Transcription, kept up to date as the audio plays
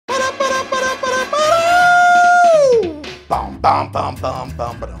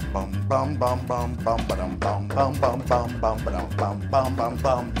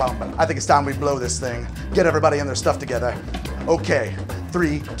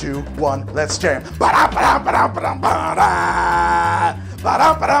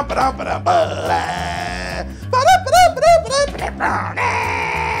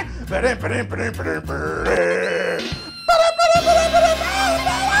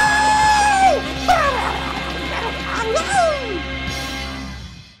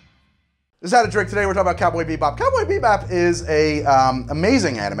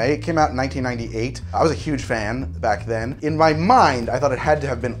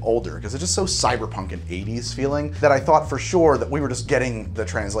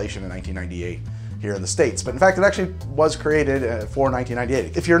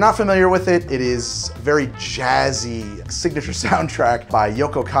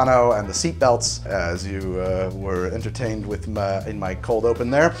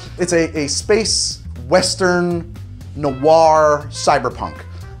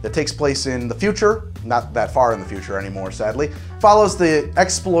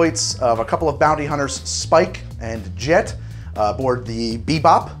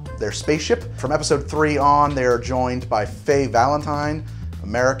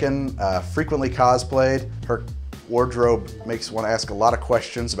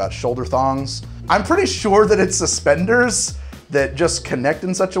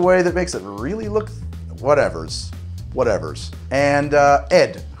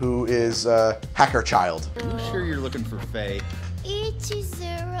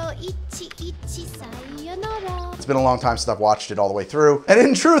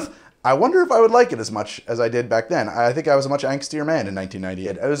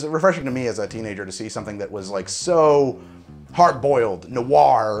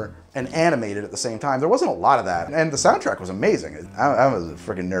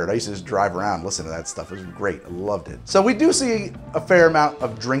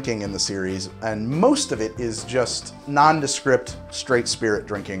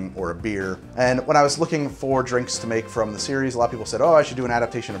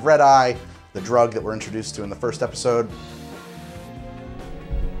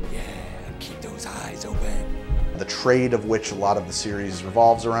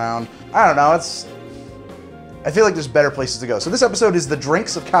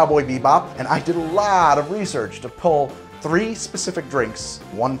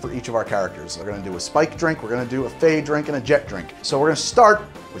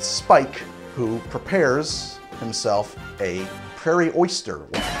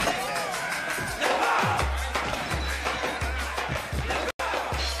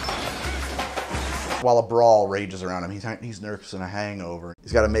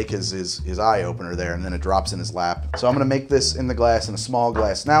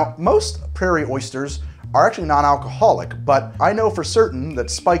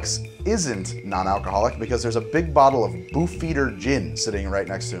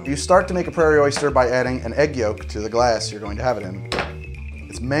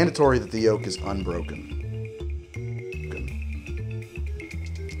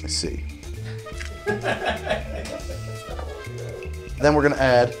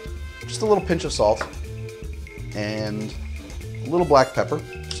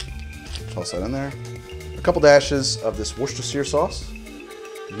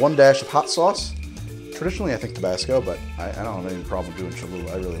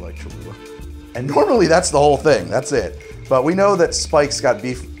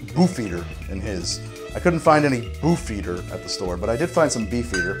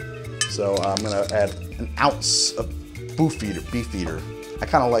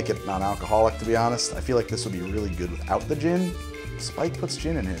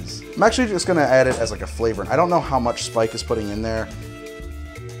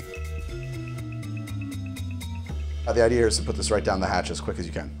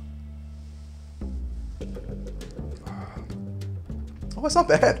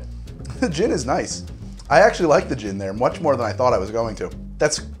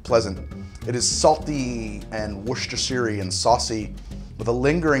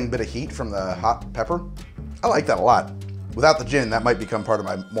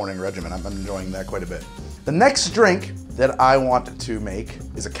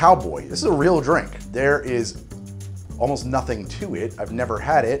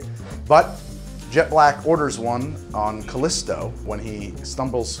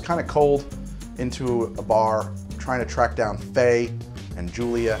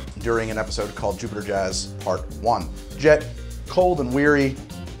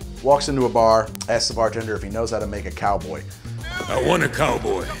I want a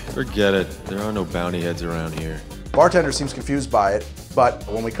cowboy. Forget it. There are no bounty heads around here. Bartender seems confused by it, but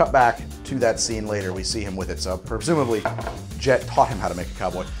when we cut back to that scene later, we see him with it. So presumably, Jett taught him how to make a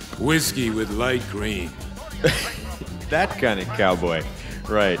cowboy. Whiskey with light green. That kind of cowboy.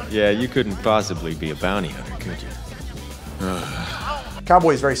 Right, yeah, you couldn't possibly be a bounty hunter, could you?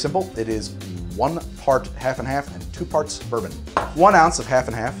 Cowboy is very simple. It is 1 part half and half and 2 parts bourbon. 1 ounce of half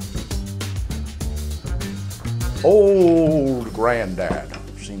and half. Old Granddad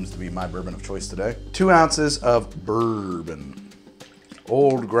seems to be my bourbon of choice today. 2 ounces of bourbon.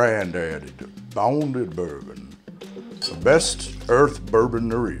 Old Granddad bounded bourbon. The best earth bourbon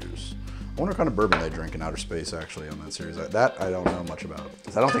there is. I wonder what kind of bourbon they drink in outer space, actually, on that series. That I don't know much about.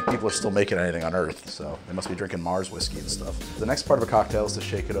 I don't think people are still making anything on Earth, so they must be drinking Mars whiskey and stuff. The next part of a cocktail is to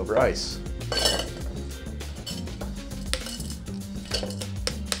shake it over ice.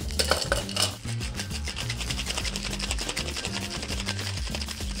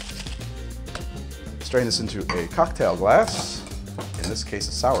 Strain this into a cocktail glass, in this case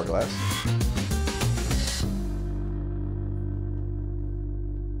a sour glass.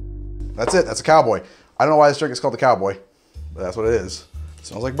 That's it, that's a cowboy. I don't know why this drink is called the Cowboy, but that's what it is. It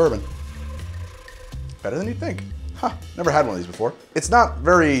smells like bourbon. Better than you'd think. Huh, never had one of these before. It's not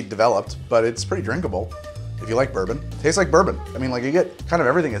very developed, but it's pretty drinkable if you like bourbon. It tastes like bourbon. I mean, like you get kind of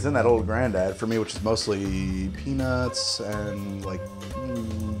everything that's in that Old Granddad for me, which is mostly peanuts and like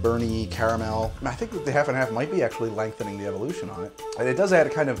burny caramel. I think that the half and half might be actually lengthening the evolution on it. And it does add a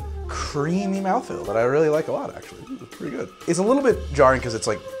kind of creamy mouthfeel that I really like a lot, actually. It's pretty good. It's a little bit jarring because it's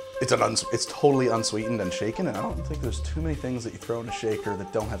like, it's totally unsweetened and shaken, and I don't think there's too many things that you throw in a shaker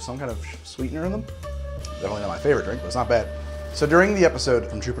that don't have some kind of sweetener in them. Definitely not my favorite drink, but it's not bad. So during the episode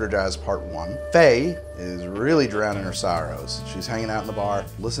from Jupiter Jazz Part 1, Faye is really drowning her sorrows. She's hanging out in the bar,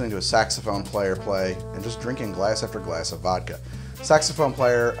 listening to a saxophone player play, and just drinking glass after glass of vodka. Saxophone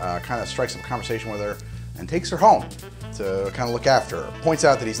player kind of strikes up a conversation with her and takes her home to kind of look after her. Points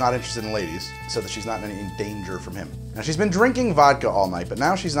out that he's not interested in ladies, so that she's not in any danger from him. Now she's been drinking vodka all night, but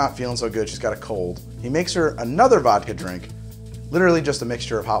now she's not feeling so good, she's got a cold. He makes her another vodka drink, literally just a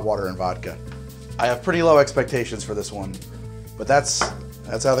mixture of hot water and vodka. I have pretty low expectations for this one, but that's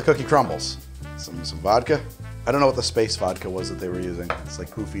how the cookie crumbles. Some vodka. I don't know what the space vodka was that they were using. It's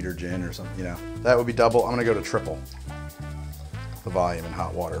like Poof Eater gin or something, you know. That would be double. I'm gonna go to triple the volume in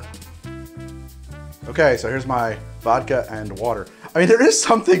hot water. Okay, so here's my vodka and water. I mean, there is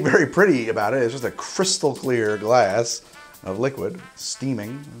something very pretty about it. It's just a crystal clear glass of liquid,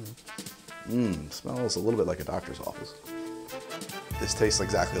 steaming. Smells a little bit like a doctor's office. This tastes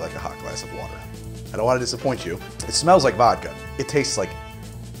exactly like a hot glass of water. I don't want to disappoint you. It smells like vodka. It tastes like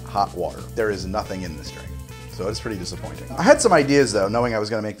hot water. There is nothing in this drink, so it's pretty disappointing. I had some ideas though, knowing I was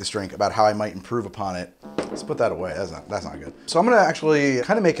gonna make this drink, about how I might improve upon it. Let's put that away, that's not good. So I'm gonna actually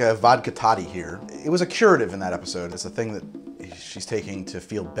kind of make a vodka toddy here. It was a curative in that episode. It's a thing that she's taking to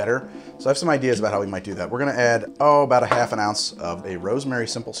feel better. So I have some ideas about how we might do that. We're gonna add, about a ½ ounce of a rosemary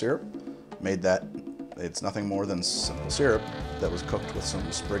simple syrup. Made that, it's nothing more than simple syrup that was cooked with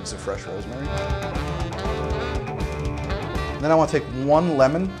some sprigs of fresh rosemary. And then I want to take 1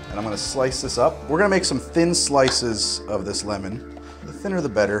 lemon and I'm going to slice this up. We're going to make some thin slices of this lemon. The thinner the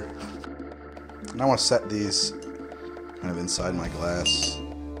better. And I want to set these kind of inside my glass.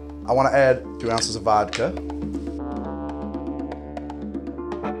 I want to add 2 ounces of vodka.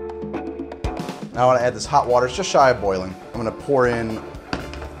 Now I want to add this hot water. It's just shy of boiling. I'm going to pour in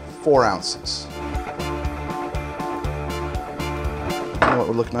 4 ounces. You know what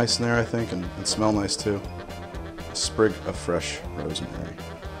would look nice in there, I think, and smell nice too? A sprig of fresh rosemary.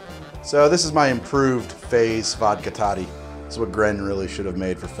 So this is my improved Faye's vodka toddy. This is what Gren really should have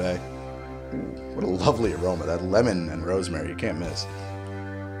made for Faye. Ooh, what a lovely aroma. That lemon and rosemary, you can't miss.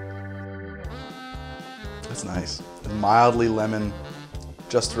 That's nice. Mildly lemon,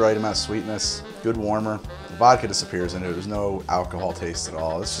 just the right amount of sweetness, good warmer. The vodka disappears in it. There's no alcohol taste at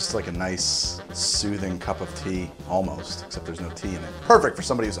all. It's just like a nice, soothing cup of tea, almost, except there's no tea in it. Perfect for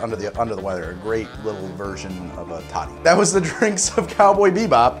somebody who's under the weather. A great little version of a toddy. That was the drinks of Cowboy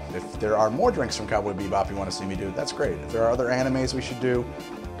Bebop. If there are more drinks from Cowboy Bebop you want to see me do, that's great. If there are other animes we should do,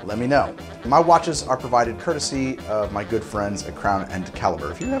 let me know. My watches are provided courtesy of my good friends at Crown and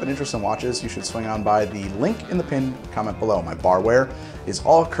Caliber. If you have an interest in watches, you should swing on by the link in the pinned comment below. My barware is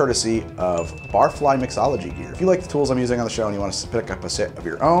all courtesy of Barfly Mixology gear. If you like the tools I'm using on the show and you want to pick up a set of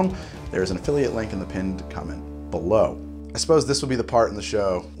your own, there's an affiliate link in the pinned comment below. I suppose this would be the part in the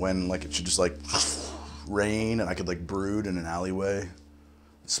show when like it should just like rain and I could like brood in an alleyway,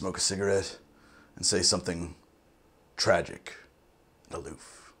 smoke a cigarette, and say something tragic and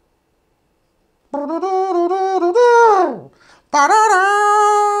aloof.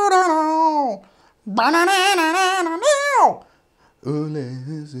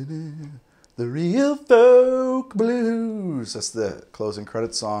 The real folk blues. That's the closing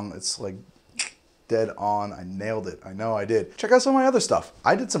credits song. It's like dead on. I nailed it. I know I did. Check out some of my other stuff.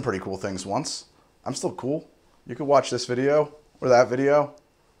 I did some pretty cool things once. I'm still cool. You could watch this video or that video.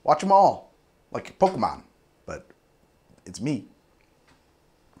 Watch them all. Like Pokemon. But it's me.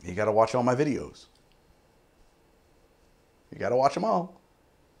 You gotta watch all my videos. You gotta watch them all.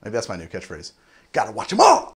 Maybe that's my new catchphrase. Gotta watch them all!